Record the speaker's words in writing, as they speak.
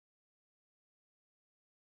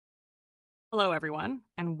Hello, everyone,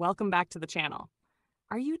 and welcome back to the channel.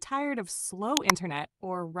 Are you tired of slow internet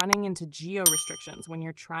or running into geo restrictions when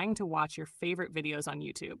you're trying to watch your favorite videos on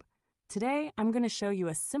YouTube? Today, I'm going to show you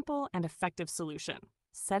a simple and effective solution,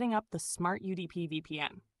 setting up the smart UDP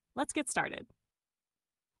VPN. Let's get started.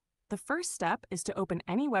 The first step is to open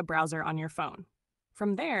any web browser on your phone.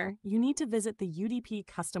 From there, you need to visit the UDP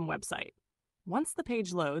custom website. Once the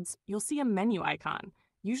page loads, you'll see a menu icon,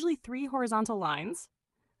 usually 3 horizontal lines,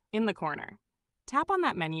 in the corner. Tap on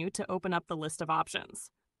that menu to open up the list of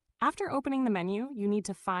options. After opening the menu, you need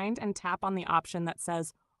to find and tap on the option that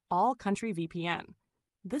says All Country VPN.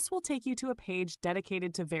 This will take you to a page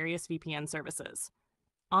dedicated to various VPN services.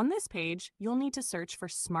 On this page, you'll need to search for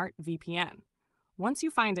Smart VPN. Once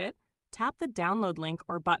you find it, tap the download link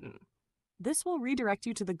or button. This will redirect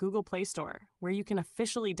you to the Google Play Store, where you can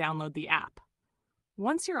officially download the app.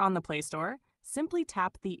 Once you're on the Play Store, simply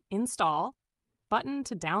tap the Install button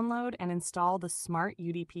to download and install the Smart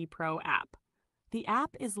UDP Pro app. The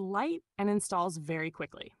app is light and installs very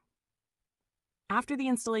quickly. After the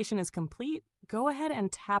installation is complete, go ahead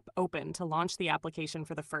and tap Open to launch the application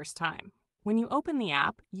for the first time. When you open the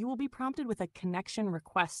app, you will be prompted with a connection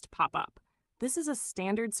request pop-up. This is a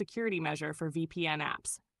standard security measure for VPN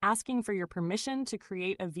apps, asking for your permission to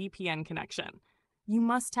create a VPN connection. You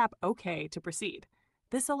must tap OK to proceed.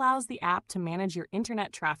 This allows the app to manage your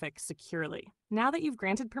internet traffic securely. Now that you've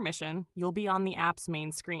granted permission, you'll be on the app's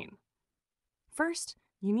main screen. First,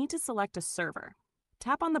 you need to select a server.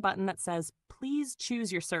 Tap on the button that says, Please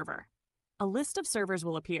choose your server. A list of servers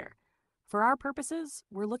will appear. For our purposes,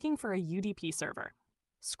 we're looking for a UDP server.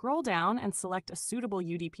 Scroll down and select a suitable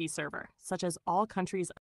UDP server, such as All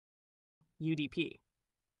Countries UDP.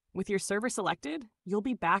 With your server selected, you'll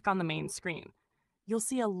be back on the main screen. You'll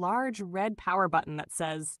see a large red power button that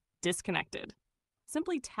says Disconnected.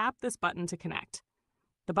 Simply tap this button to connect.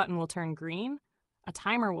 The button will turn green, a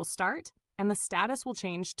timer will start, and the status will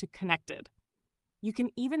change to Connected. You can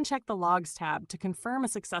even check the Logs tab to confirm a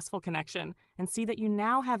successful connection and see that you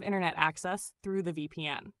now have internet access through the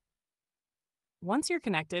VPN. Once you're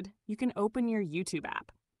connected, you can open your YouTube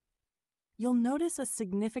app. You'll notice a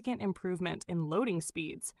significant improvement in loading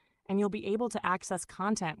speeds, and you'll be able to access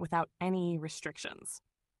content without any restrictions.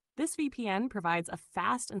 This VPN provides a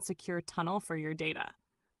fast and secure tunnel for your data.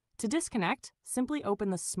 To disconnect, simply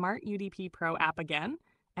open the Smart UDP Pro app again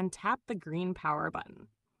and tap the green power button.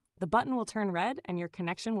 The button will turn red and your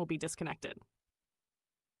connection will be disconnected.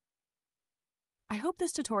 I hope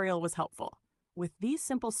this tutorial was helpful. With these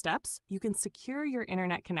simple steps, you can secure your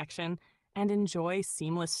internet connection and enjoy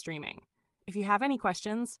seamless streaming. If you have any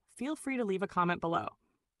questions, feel free to leave a comment below.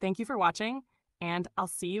 Thank you for watching, and I'll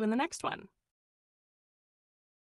see you in the next one.